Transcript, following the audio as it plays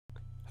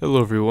Hello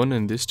everyone,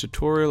 in this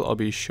tutorial I'll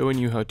be showing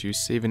you how to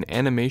save an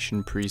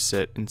animation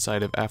preset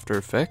inside of After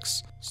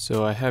Effects.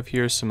 So I have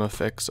here some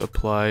effects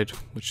applied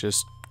which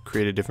just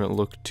create a different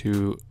look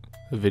to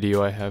a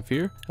video I have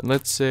here. And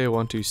let's say I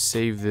want to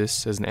save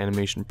this as an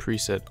animation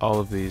preset, all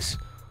of these.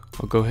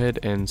 I'll go ahead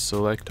and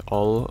select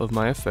all of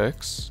my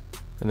effects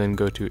and then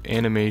go to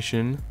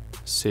Animation,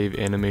 Save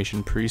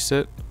Animation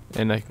Preset,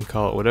 and I can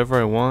call it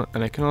whatever I want,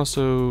 and I can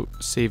also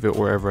save it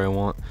wherever I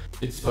want.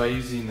 It's by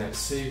using that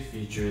save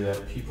feature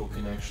that people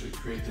can actually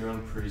create their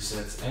own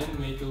presets and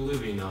make a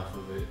living off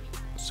of it.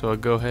 So I'll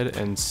go ahead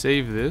and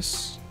save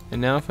this, and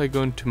now if I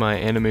go into my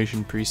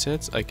animation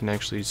presets, I can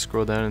actually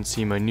scroll down and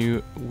see my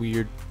new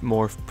weird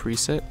morph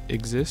preset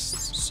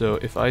exists. So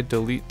if I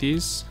delete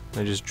these,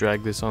 I just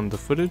drag this on the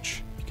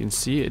footage, you can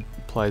see it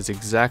applies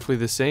exactly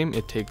the same.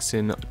 It takes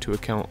into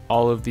account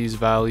all of these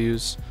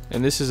values,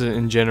 and this is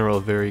in general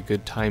a very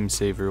good time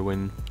saver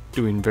when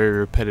doing very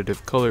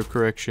repetitive color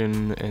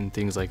correction and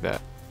things like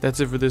that. That's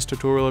it for this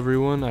tutorial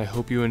everyone. I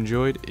hope you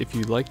enjoyed. If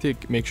you liked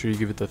it, make sure you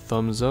give it the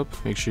thumbs up,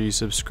 make sure you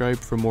subscribe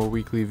for more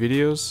weekly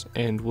videos,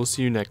 and we'll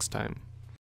see you next time.